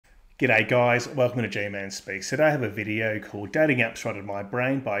G'day guys, welcome to G-Man Speaks. Today I have a video called Dating Apps Right in My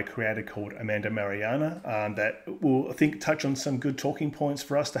Brain by a creator called Amanda Mariana that will, I think, touch on some good talking points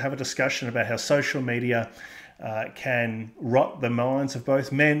for us to have a discussion about how social media can rot the minds of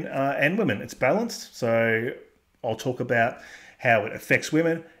both men and women. It's balanced, so I'll talk about how it affects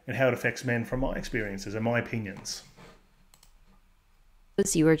women and how it affects men from my experiences and my opinions.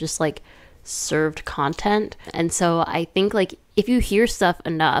 You were just like served content. And so I think like if you hear stuff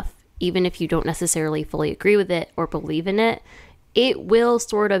enough, even if you don't necessarily fully agree with it or believe in it, it will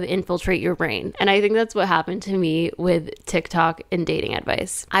sort of infiltrate your brain. And I think that's what happened to me with TikTok and dating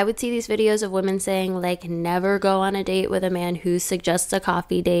advice. I would see these videos of women saying like, never go on a date with a man who suggests a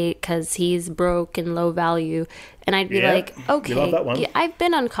coffee date because he's broke and low value. And I'd be like, okay, love that one. yeah, I've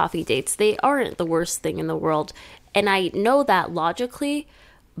been on coffee dates. They aren't the worst thing in the world. And I know that logically,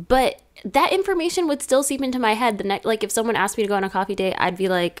 but that information would still seep into my head. Like if someone asked me to go on a coffee date, I'd be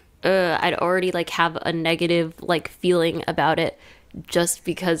like, I'd already like have a negative like feeling about it just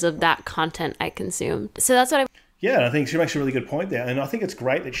because of that content I consumed. So that's what Yeah, I think she makes a really good point there. And I think it's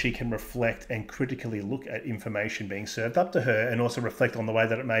great that she can reflect and critically look at information being served up to her and also reflect on the way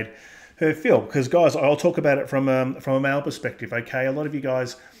that it made her feel. Because guys, I'll talk about it from a male perspective, okay? A lot of you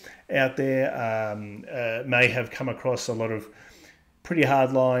guys out there may have come across a lot of pretty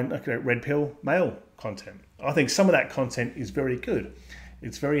hardline, red pill male content. I think some of that content is very good.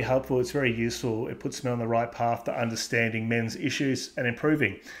 It's very helpful. It's very useful. It puts men on the right path to understanding men's issues and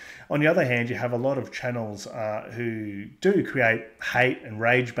improving. On the other hand, you have a lot of channels who do create hate and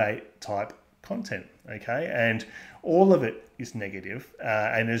rage bait type content, okay? And all of it is negative,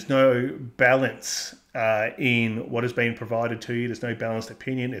 and there's no balance in what is being provided to you. There's no balanced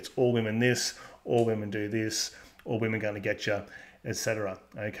opinion. It's all women this, all women do this, all women going to get you, etc.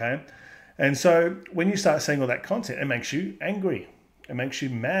 Okay? And so when you start seeing all that content, it makes you angry. It makes you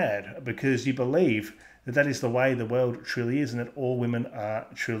mad because you believe that that is the way the world truly is and that all women are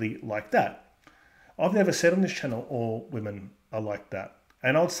truly like that. I've never said on this channel all women are like that.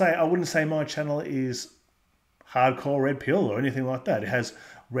 And I wouldn't say my channel is hardcore red pill or anything like that. It has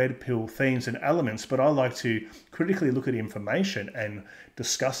red pill themes and elements, but I like to critically look at information and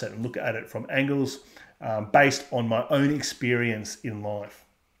discuss it and look at it from angles based on my own experience in life.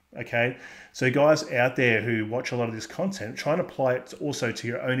 Okay, so guys out there who watch a lot of this content, try and apply it also to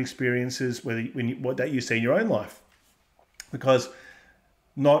your own experiences, what that you see in your own life, because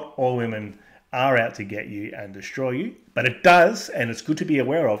not all women are out to get you and destroy you, but it does, and it's good to be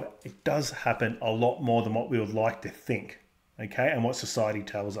aware of. It does happen a lot more than what we would like to think, okay, and what society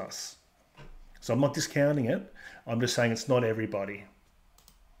tells us. So I'm not discounting it. I'm just saying it's not everybody.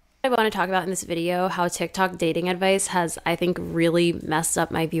 I want to talk about in this video how TikTok dating advice has, I think, really messed up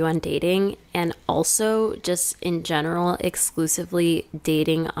my view on dating, and also just in general, exclusively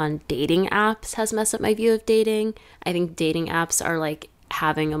dating on dating apps has messed up my view of dating. I think dating apps are like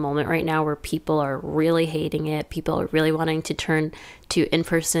having a moment right now where people are really hating it. People are really wanting to turn to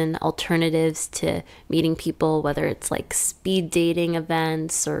in-person alternatives to meeting people, whether it's like speed dating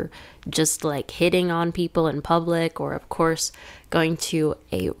events or just like hitting on people in public, or of course going to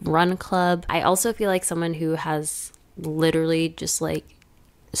a run club. I also feel like someone who has literally just like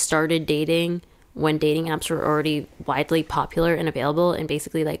started dating when dating apps were already widely popular and available, and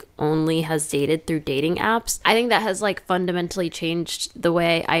basically like only has dated through dating apps. I think that has like fundamentally changed the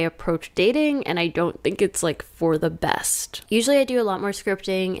way I approach dating, and I don't think it's like for the best. Usually I do a lot more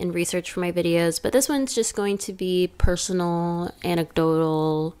scripting and research for my videos, but this one's just going to be personal,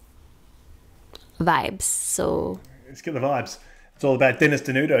 anecdotal vibes. So let's get the vibes. It's all about Dennis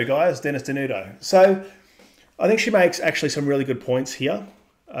Denudo, guys. Dennis Denudo. So I think she makes actually some really good points here.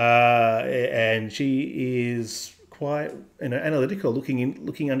 And she is quite analytical,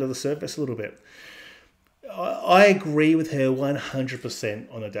 looking under the surface a little bit. I agree with her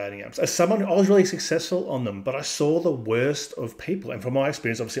 100% on the dating apps. As someone, I was really successful on them, but I saw the worst of people. And from my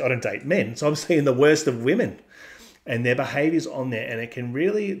experience, obviously, I don't date men, so I'm seeing the worst of women and their behaviors on there. And it can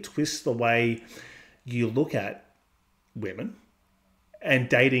really twist the way you look at women and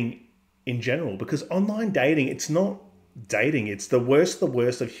dating in general. Because online dating, it's not dating, it's the worst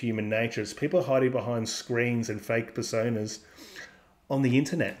of human nature. It's people hiding behind screens and fake personas on the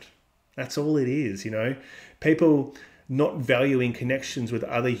internet. That's all it is, you know. People not valuing connections with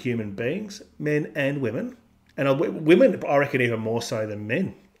other human beings, men and women. And women, I reckon, even more so than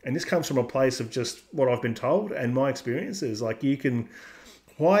men. And this comes from a place of just what I've been told and my experiences. Like, you can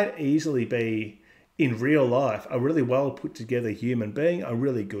quite easily be, in real life, a really well put together human being, a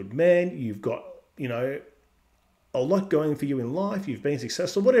really good man. You've got, you know, a lot going for you in life. You've been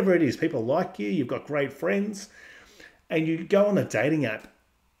successful, whatever it is. People like you. You've got great friends. And you go on a dating app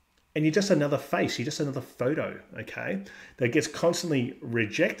and you're just another face, you're just another photo, okay, that gets constantly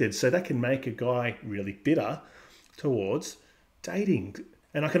rejected. So that can make a guy really bitter towards dating.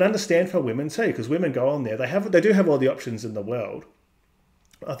 And I can understand for women too, because women go on there, they do have all the options in the world.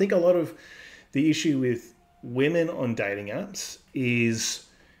 I think a lot of the issue with women on dating apps is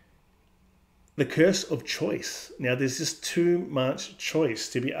the curse of choice. Now, there's just too much choice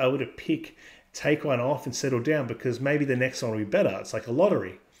to be able to pick, take one off and settle down, because maybe the next one will be better. It's like a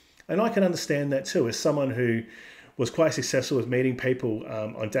lottery. And I can understand that too, as someone who was quite successful with meeting people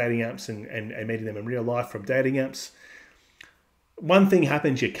on dating apps and meeting them in real life from dating apps. One thing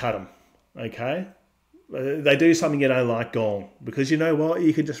happens, you cut them, okay? They do something you don't like, gone. Because you know what?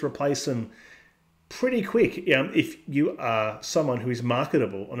 You can just replace them pretty quick if you are someone who is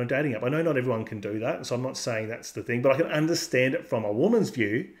marketable on a dating app. I know not everyone can do that, so I'm not saying that's the thing, but I can understand it from a woman's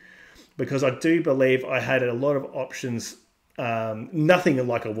view, because I do believe I had a lot of options, nothing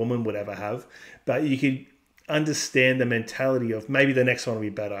like a woman would ever have, but you could understand the mentality of maybe the next one will be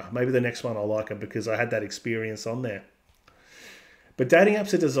better, maybe the next one I'll like it because I had that experience on there. But dating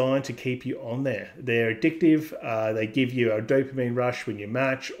apps are designed to keep you on there. They're addictive. They give you a dopamine rush when you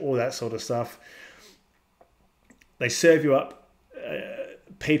match, all that sort of stuff. They serve you up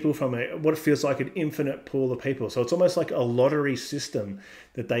people from what feels like an infinite pool of people. So it's almost like a lottery system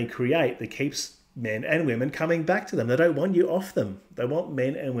that they create that keeps men and women coming back to them. They don't want you off them. They want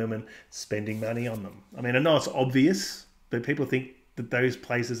men and women spending money on them. I mean, I know it's obvious, but people think that those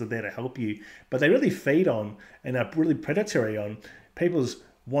places are there to help you. But they really feed on and are really predatory on people's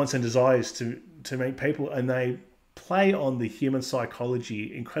wants and desires to meet people, and they play on the human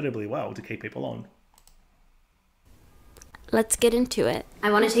psychology incredibly well to keep people on. Let's get into it.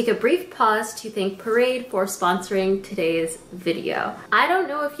 I want to take a brief pause to thank Parade for sponsoring today's video. I don't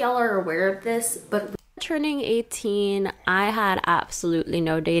know if y'all are aware of this, but turning 18, I had absolutely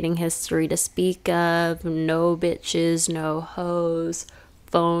no dating history to speak of, no bitches, no hoes,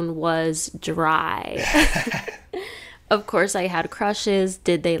 phone was dry. Of course, I had crushes.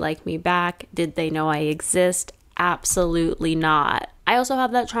 Did they like me back? Did they know I exist? Absolutely not. I also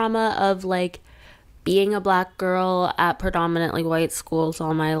have that trauma of like being a black girl at predominantly white schools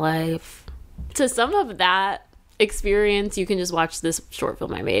all my life. To sum up that experience, you can just watch this short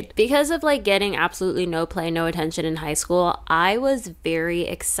film I made. Because of like getting absolutely no play, no attention in high school, I was very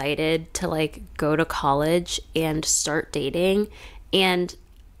excited to like go to college and start dating. And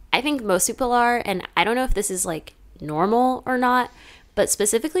I think most people are, and I don't know if this is like normal or not, but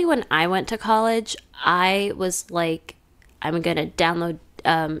specifically when I went to college, I was like, I'm gonna download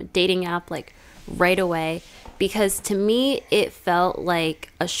dating app like right away, because to me it felt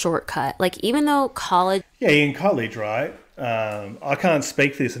like a shortcut. Like, even though college, in college, right, I can't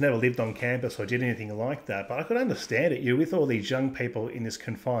speak for this, I never lived on campus or did anything like that, but I could understand it. You're with all these young people in this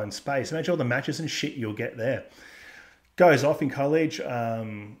confined space. Imagine all the matches and shit you'll get there. Goes off in college.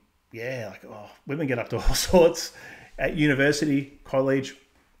 Women get up to all sorts at university, college.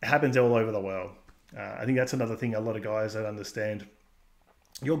 It happens all over the world. I think that's another thing a lot of guys don't understand.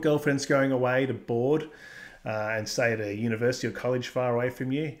 Your girlfriend's going away to board and stay at a university or college far away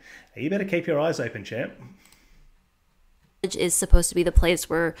from you. You better keep your eyes open, champ. Is supposed to be the place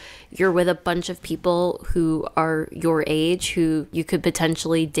where you're with a bunch of people who are your age, who you could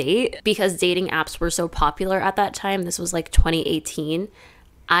potentially date. Because dating apps were so popular at that time, this was like 2018,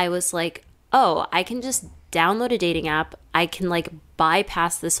 I was like, oh, I can just download a dating app. I can like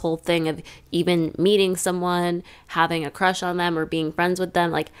bypass this whole thing of even meeting someone, having a crush on them, or being friends with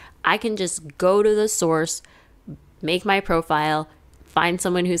them. Like, I can just go to the source, make my profile, find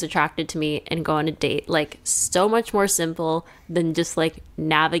someone who's attracted to me, and go on a date. Like, so much more simple than just like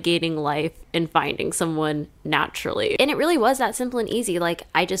navigating life and finding someone naturally. And it really was that simple and easy. Like,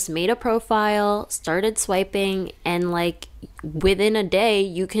 I just made a profile, started swiping, and like within a day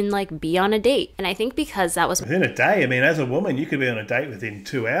you can like be on a date. And I think because that was within a day, I mean, as a woman you could be on a date within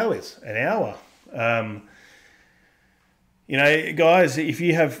 2 hours, an hour. You know, guys, if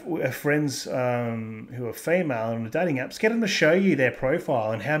you have friends who are female on the dating apps, get them to show you their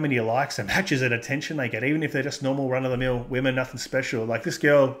profile and how many likes and matches and attention they get, even if they're just normal run-of-the-mill women, nothing special. Like this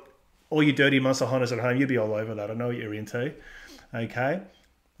girl, all you dirty monster hunters at home, you'd be all over that. I know what you're into, okay?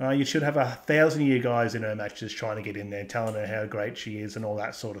 You should have 1,000-year guys in her matches trying to get in there, telling her how great she is and all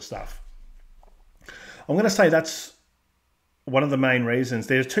that sort of stuff. I'm going to say that's one of the main reasons.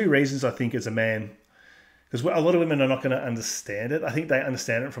 There's two reasons, I think, as a man, because a lot of women are not going to understand it. I think they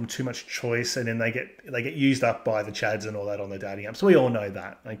understand it from too much choice, and then they get used up by the chads and all that on the dating apps. So we all know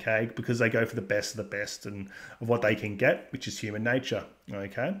that, okay? Because they go for the best of the best and of what they can get, which is human nature,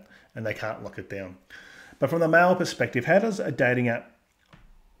 okay? And they can't lock it down. But from the male perspective, how does a dating app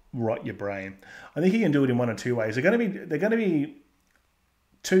rot your brain. I think you can do it in one or two ways. They're going to be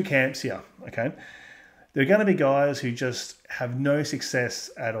two camps here, okay? There are going to be guys who just have no success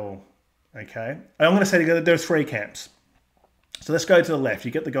at all, okay? And I'm going to say there's three camps. So let's go to the left.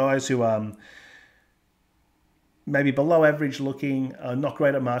 You get the guys who maybe below average looking, not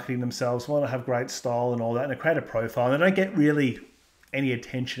great at marketing themselves, want to have great style and all that, and they create a profile, and they don't get really any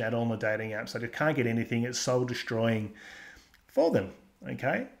attention at all on the dating apps. So they can't get anything. It's soul destroying for them,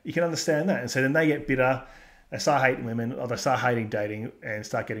 okay? You can understand that. And so then they get bitter, they start hating women, or they start hating dating and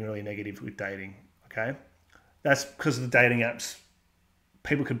start getting really negative with dating, okay? That's because of the dating apps.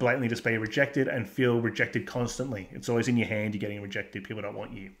 People could blatantly just be rejected and feel rejected constantly. It's always in your hand, you're getting rejected. People don't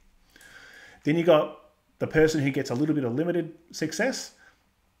want you. Then you got the person who gets a little bit of limited success,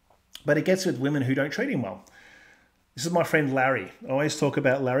 but it gets with women who don't treat him well. This is my friend Larry. I always talk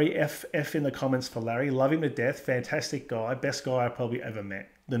about Larry. F in the comments for Larry. Love him to death. Fantastic guy. Best guy I probably ever met.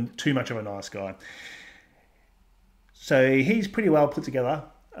 Too much of a nice guy. So he's pretty well put together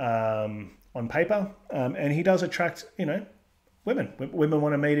on paper, and he does attract, women. Women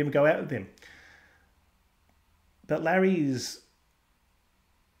want to meet him, go out with him. But Larry's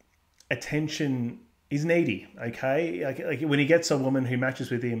attention is needy, okay? Like when he gets a woman who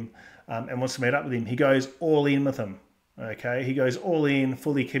matches with him and wants to meet up with him, he goes all in with them, okay? He goes all in,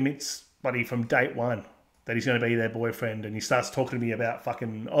 fully commits, buddy, from date one, that he's going to be their boyfriend, and he starts talking to me about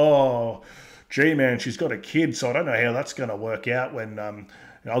fucking, oh, gee, man, she's got a kid, so I don't know how that's going to work out when I've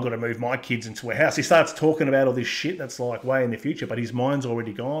got to move my kids into a house. He starts talking about all this shit that's like way in the future, but his mind's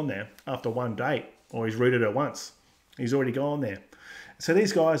already gone there after one date, or he's rooted her once. He's already gone there. So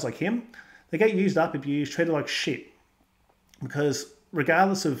these guys like him, they get used up, abused, treated like shit. Because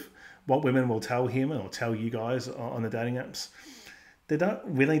regardless of what women will tell him or tell you guys on the dating apps, they're not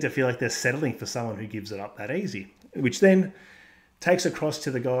willing to feel like they're settling for someone who gives it up that easy. Which then takes across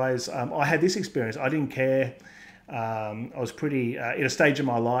to the guys. I had this experience. I didn't care. I was pretty, in a stage of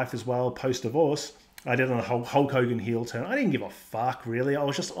my life as well, post-divorce, I did on a Hulk Hogan heel turn. I didn't give a fuck, really. I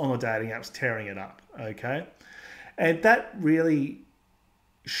was just on the dating apps tearing it up, okay? And that really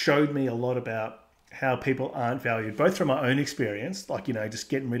showed me a lot about how people aren't valued, both from my own experience, like, just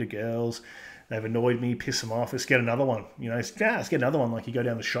getting rid of girls. They've annoyed me, piss them off. Let's get another one. Let's get another one. Like you go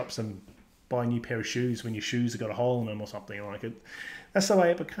down the shops and buy a new pair of shoes when your shoes have got a hole in them or something like it. That's the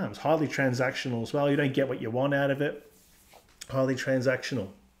way it becomes. Highly transactional as well. You don't get what you want out of it. Highly transactional.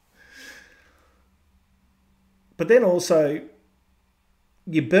 But then also,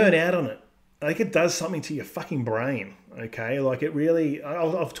 you burn out on it. Like it does something to your fucking brain, okay? Like it really,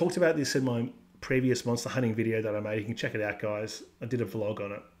 I've talked about this in my previous monster hunting video that I made. You can check it out, guys. I did a vlog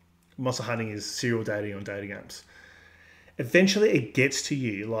on it. Monster hunting is serial dating on dating apps. Eventually it gets to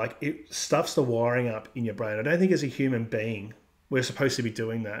you, like it stuffs the wiring up in your brain. I don't think as a human being, we're supposed to be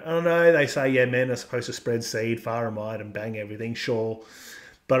doing that. I don't know, they say, yeah, men are supposed to spread seed far and wide and bang everything, sure.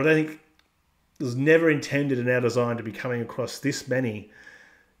 But I don't think it was never intended in our design to be coming across this many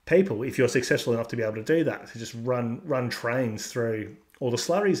people, if you're successful enough to be able to do that, to just run trains through all the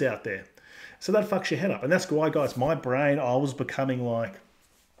slurries out there. So that fucks your head up. And that's why, guys, my brain, I was becoming like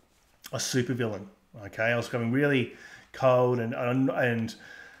a supervillain, okay? I was becoming really cold and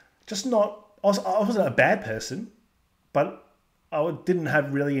just not, I wasn't a bad person, but I didn't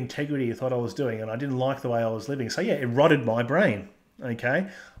have really integrity with what I was doing, and I didn't like the way I was living. So yeah, it rotted my brain, okay?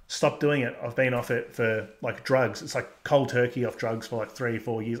 Stopped doing it. I've been off it for like drugs. It's like cold turkey off drugs for like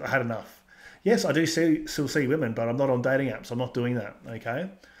 3-4 years. I had enough. Yes, I do still see women, but I'm not on dating apps. I'm not doing that, okay?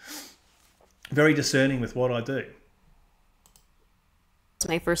 Very discerning with what I do. It's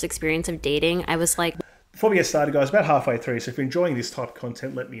my first experience of dating. I was like... Before we get started, guys, about halfway through, so if you're enjoying this type of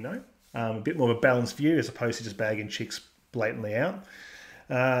content, let me know. A bit more of a balanced view as opposed to just bagging chicks blatantly out.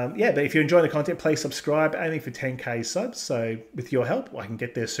 But if you're enjoying the content, please subscribe. Aiming for 10k subs, so with your help, I can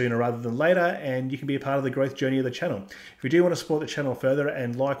get there sooner rather than later, and you can be a part of the growth journey of the channel. If you do want to support the channel further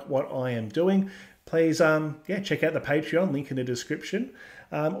and like what I am doing, please check out the Patreon, link in the description.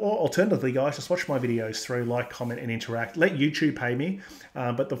 Or alternatively, guys, just watch my videos through, like, comment, and interact. Let YouTube pay me,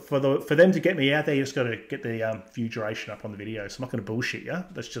 but for them to get me out there, you just got to get the view duration up on the video. So I'm not going to bullshit you.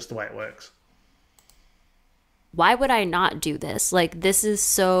 That's just the way it works. Why would I not do this? Like, this is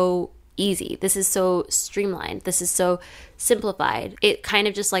so easy. This is so streamlined. This is so simplified. It kind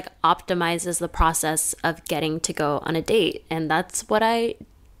of just like optimizes the process of getting to go on a date. And that's what I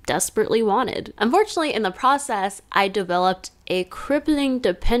desperately wanted. Unfortunately, in the process, I developed a crippling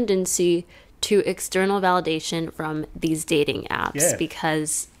dependency to external validation from these dating apps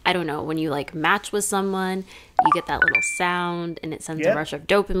because I don't know, when you like match with someone, you get that little sound and it sends a rush of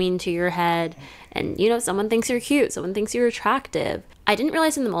dopamine to your head. And, you know, someone thinks you're cute, someone thinks you're attractive. I didn't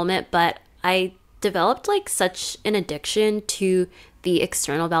realize in the moment, but I developed like such an addiction to the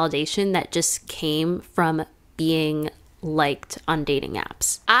external validation that just came from being liked on dating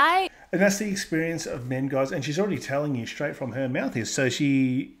apps. And that's the experience of men, guys. And she's already telling you straight from her mouth is, so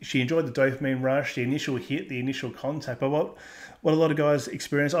she enjoyed the dopamine rush, the initial hit, the initial contact. But what a lot of guys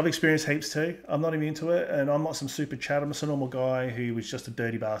experience, I've experienced heaps too. I'm not immune to it, and I'm not some super chat. I'm just a normal guy who was just a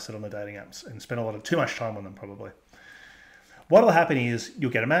dirty bastard on the dating apps and spent too much time on them probably. What will happen is you'll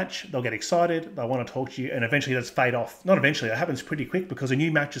get a match, they'll get excited, they'll want to talk to you, and eventually that's fade off. Not eventually, it happens pretty quick because a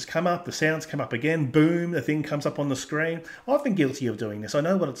new matches come up, the sounds come up again, boom, the thing comes up on the screen. I've been guilty of doing this. I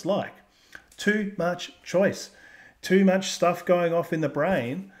know what it's like. Too much choice. Too much stuff going off in the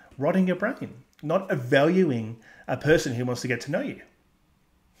brain, rotting your brain. Not valuing a person who wants to get to know you.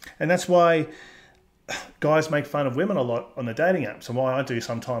 And that's why guys make fun of women a lot on the dating apps, and why I do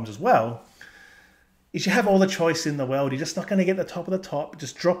sometimes as well, is you have all the choice in the world. You're just not going to get the top of the top.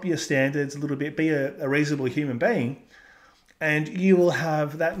 Just drop your standards a little bit. Be a reasonable human being. And you will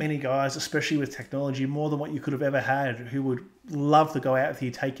have that many guys, especially with technology, more than what you could have ever had, who would love to go out with you,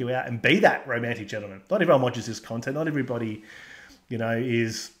 take you out, and be that romantic gentleman. Not everyone watches this content. Not everybody, you know,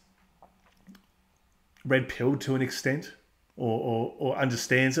 is red-pilled to an extent or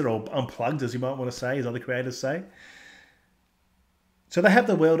understands it, or unplugged, as you might want to say, as other creators say. So they have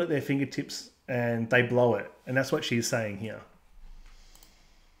the world at their fingertips, and they blow it. And that's what she's saying here.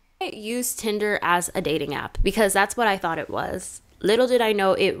 I used Tinder as a dating app because that's what I thought it was. Little did I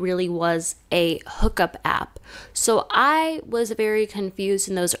know it really was a hookup app. So I was very confused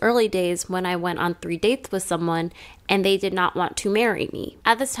in those early days when I went on 3 dates with someone and they did not want to marry me.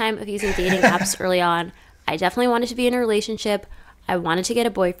 At this time of using dating apps early on, I definitely wanted to be in a relationship. I wanted to get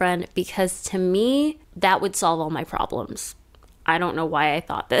a boyfriend because to me, that would solve all my problems. I don't know why I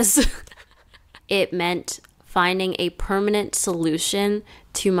thought this. It meant finding a permanent solution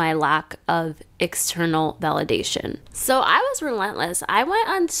to my lack of external validation. So I was relentless. I went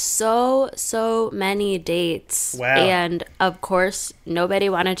on so many dates. Wow. And of course, nobody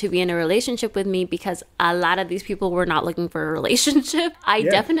wanted to be in a relationship with me because a lot of these people were not looking for a relationship. I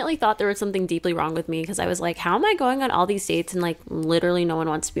definitely thought there was something deeply wrong with me because I was like, how am I going on all these dates and like literally no one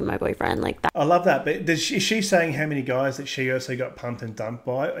wants to be my boyfriend like that? I love that. But is she saying how many guys that she also got pumped and dumped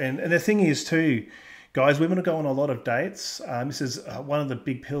by? And the thing is too, guys, women are going on a lot of dates. This is one of the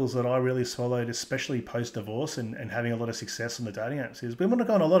big pills that I really swallowed, especially post-divorce and having a lot of success on the dating apps, is women are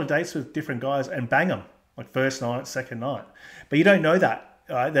going on a lot of dates with different guys and bang them, like first night, second night. But you don't know that.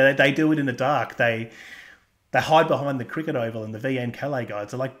 They do it in the dark. They hide behind the cricket oval and the VN Calais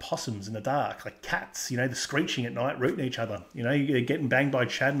guys. They're like possums in the dark, like cats, you know, they're screeching at night, rooting each other. You know, you're getting banged by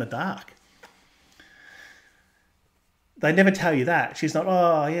Chad in the dark. They never tell you that. She's not,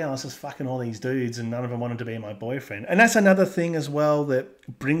 oh, yeah, I was just fucking all these dudes and none of them wanted to be my boyfriend. And that's another thing as well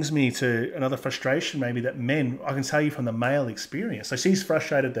that brings me to another frustration maybe that men, I can tell you from the male experience. So she's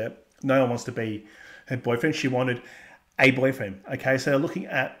frustrated that no one wants to be her boyfriend. She wanted a boyfriend. Okay, so looking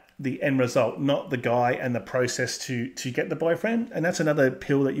at the end result, not the guy and the process to get the boyfriend. And that's another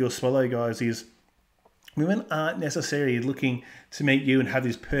pill that you'll swallow, guys, is women aren't necessarily looking to meet you and have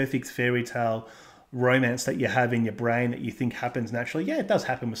this perfect fairy tale romance that you have in your brain that you think happens naturally. Yeah, it does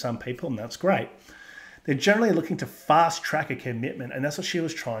happen with some people, and that's great. They're generally looking to fast track a commitment, and that's what she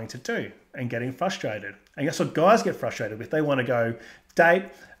was trying to do and getting frustrated. And that's what guys get frustrated with. They want to go date,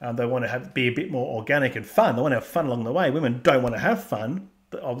 they want to be a bit more organic and fun. They want to have fun along the way. Women don't want to have fun.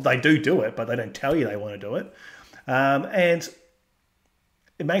 They do it, but they don't tell you they want to do it. And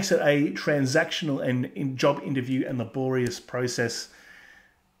it makes it a transactional and job interview and laborious process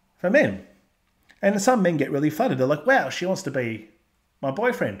for men. And some men get really flooded. They're like, wow, she wants to be my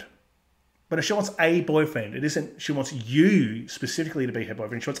boyfriend. But if she wants a boyfriend, it isn't she wants you specifically to be her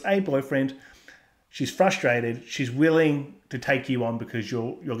boyfriend. She wants a boyfriend. She's frustrated. She's willing to take you on because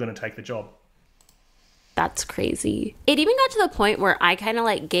you're going to take the job. That's crazy. It even got to the point where I kind of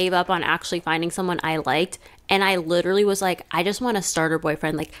like gave up on actually finding someone I liked. And I literally was like, I just want a starter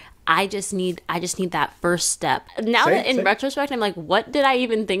boyfriend. Like, I just need that first step. Now that in retrospect, I'm like, what did I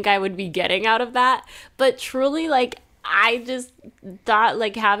even think I would be getting out of that? But truly, like, I just thought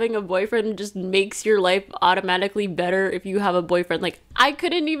like having a boyfriend just makes your life automatically better if you have a boyfriend. Like, I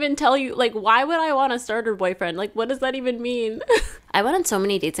couldn't even tell you, like, why would I want a starter boyfriend? Like, what does that even mean? I went on so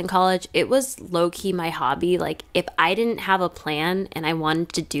many dates in college. It was low-key my hobby. Like, if I didn't have a plan and I wanted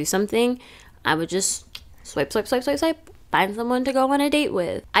to do something, I would just swipe, find someone to go on a date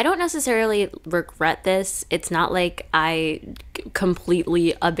with. I don't necessarily regret this. It's not like I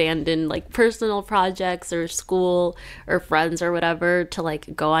completely abandoned like personal projects or school or friends or whatever to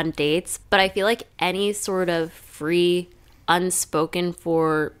like go on dates, but I feel like any sort of free, unspoken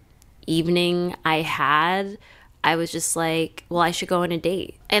for evening I had, I was just like, well, I should go on a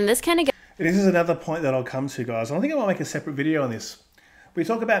date. And this kind of this is another point that I'll come to, guys. I think I might make a separate video on this. We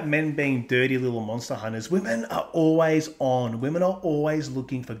talk about men being dirty little monster hunters. Women are always on. Women are always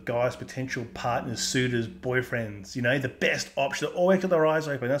looking for guys, potential partners, suitors, boyfriends, you know, the best option. They're always got their eyes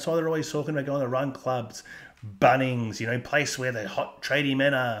open. That's why they're always talking about going to run clubs, Bunnings, you know, place where the hot tradie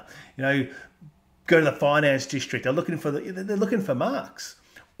men are, you know, go to the finance district. They're looking for marks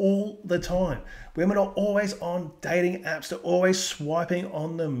all the time. Women are always on dating apps. They're always swiping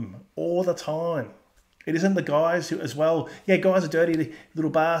on them all the time. It isn't the guys who, as well, yeah, guys are dirty little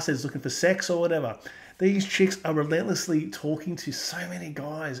bastards looking for sex or whatever. These chicks are relentlessly talking to so many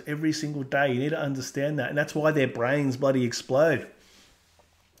guys every single day. You need to understand that. And that's why their brains bloody explode.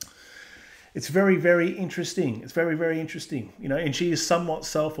 It's very, very interesting. It's very, very interesting. You know, and she is somewhat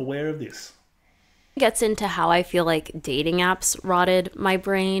self-aware of this. Gets into how I feel like dating apps rotted my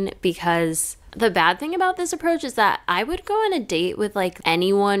brain, because the bad thing about this approach is that I would go on a date with like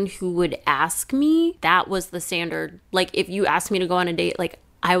anyone who would ask me. That was the standard. Like if you ask me to go on a date, like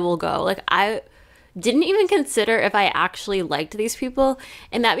I will go. Like I didn't even consider if I actually liked these people.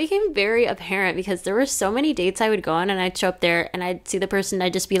 And that became very apparent because there were so many dates I would go on and I'd show up there and I'd see the person and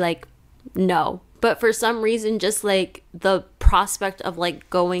I'd just be like, no. But for some reason, just like the prospect of like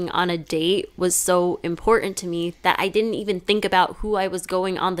going on a date was so important to me that I didn't even think about who I was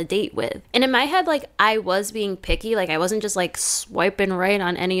going on the date with. And in my head, like I was being picky. Like I wasn't just like swiping right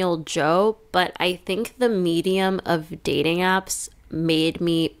on any old Joe. But I think the medium of dating apps made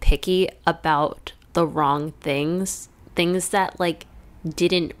me picky about the wrong things. Things that like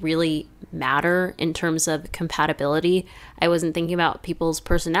didn't really matter in terms of compatibility. I wasn't thinking about people's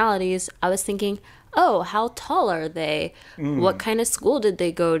personalities. I was thinking, oh, how tall are they? What kind of school did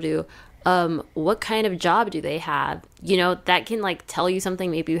they go to? What kind of job do they have? You know, that can like tell you something.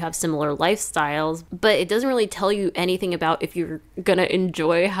 Maybe you have similar lifestyles, but it doesn't really tell you anything about if you're gonna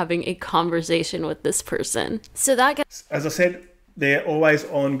enjoy having a conversation with this person. So that gets, as I said, they're always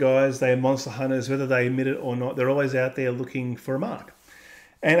on, guys. They're monster hunters, whether they admit it or not. They're always out there looking for a mark.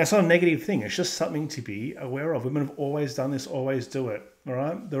 And it's not a negative thing. It's just something to be aware of. Women have always done this, always do it, all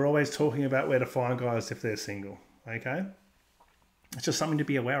right? They're always talking about where to find guys if they're single, okay? It's just something to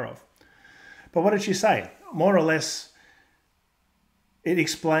be aware of. But what did she say? More or less, it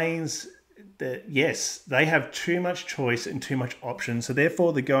explains that, yes, they have too much choice and too much options, so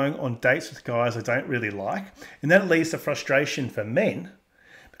therefore they're going on dates with guys they don't really like. And that leads to frustration for men,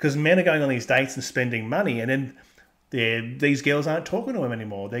 because men are going on these dates and spending money, and then these girls aren't talking to him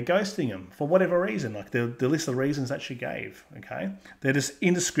anymore. They're ghosting him for whatever reason, like the list of reasons that she gave, okay? They're just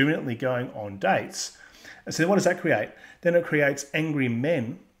indiscriminately going on dates. And so what does that create? Then it creates angry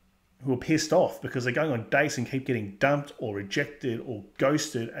men who are pissed off because they're going on dates and keep getting dumped or rejected or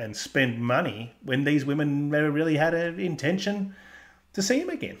ghosted and spend money when these women never really had an intention to see him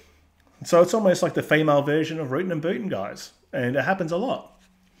again. So it's almost like the female version of rootin' and bootin', guys. And it happens a lot.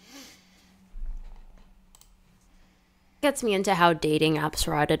 gets me into how dating apps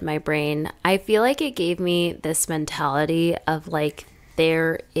rotted my brain. I feel like it gave me this mentality of like,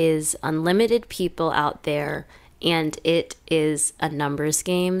 there is unlimited people out there and it is a numbers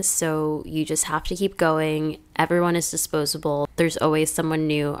game. So you just have to keep going. Everyone is disposable. There's always someone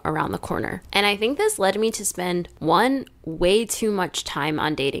new around the corner. And I think this led me to spend way too much time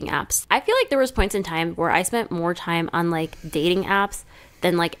on dating apps. I feel like there was points in time where I spent more time on like dating apps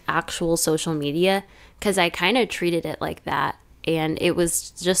than like actual social media, because I kind of treated it like that. And it was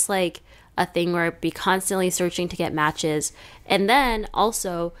just like a thing where I'd be constantly searching to get matches. And then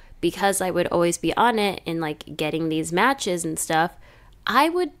also, because I would always be on it and like getting these matches and stuff, I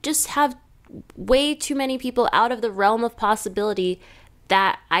would just have way too many people out of the realm of possibility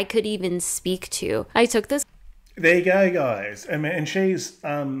that I could even speak to. I took this. There you go, guys. And she's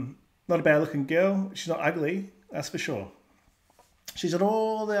not a bad looking girl. She's not ugly, that's for sure. She's got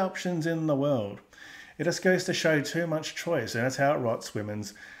all the options in the world. It just goes to show too much choice, and that's how it rots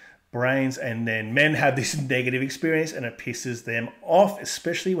women's brains. And then men have this negative experience and it pisses them off,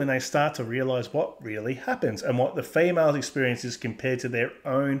 especially when they start to realize what really happens and what the female's experience is compared to their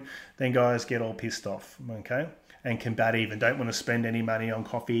own. Then guys get all pissed off, okay, and combative and don't want to spend any money on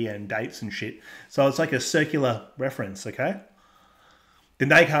coffee and dates and shit. So it's like a circular reference, okay? Then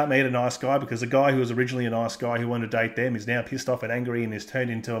they can't meet a nice guy because the guy who was originally a nice guy who wanted to date them is now pissed off and angry and is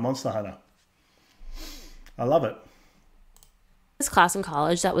turned into a monster hunter. I love it. this class in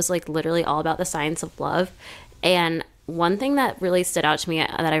college that was like literally all about the science of love. And one thing that really stood out to me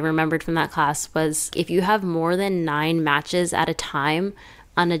that I remembered from that class was if you have more than 9 matches at a time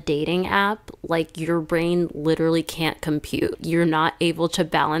on a dating app, like your brain literally can't compute. You're not able to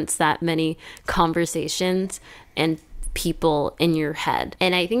balance that many conversations and people in your head.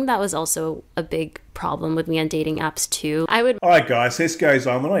 And I think that was also a big problem with me on dating apps too. All right, guys, this goes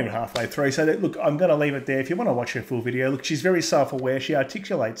on. We're not even halfway through. So, look, I'm going to leave it there. If you want to watch her full video, look, she's very self-aware. She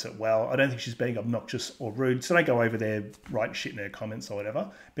articulates it well. I don't think she's being obnoxious or rude. So don't go over there writing shit in her comments or whatever.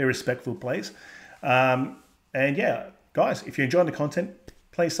 Be respectful, please. And yeah, guys, if you're enjoying the content,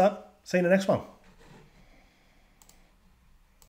 please sub. See you in the next one.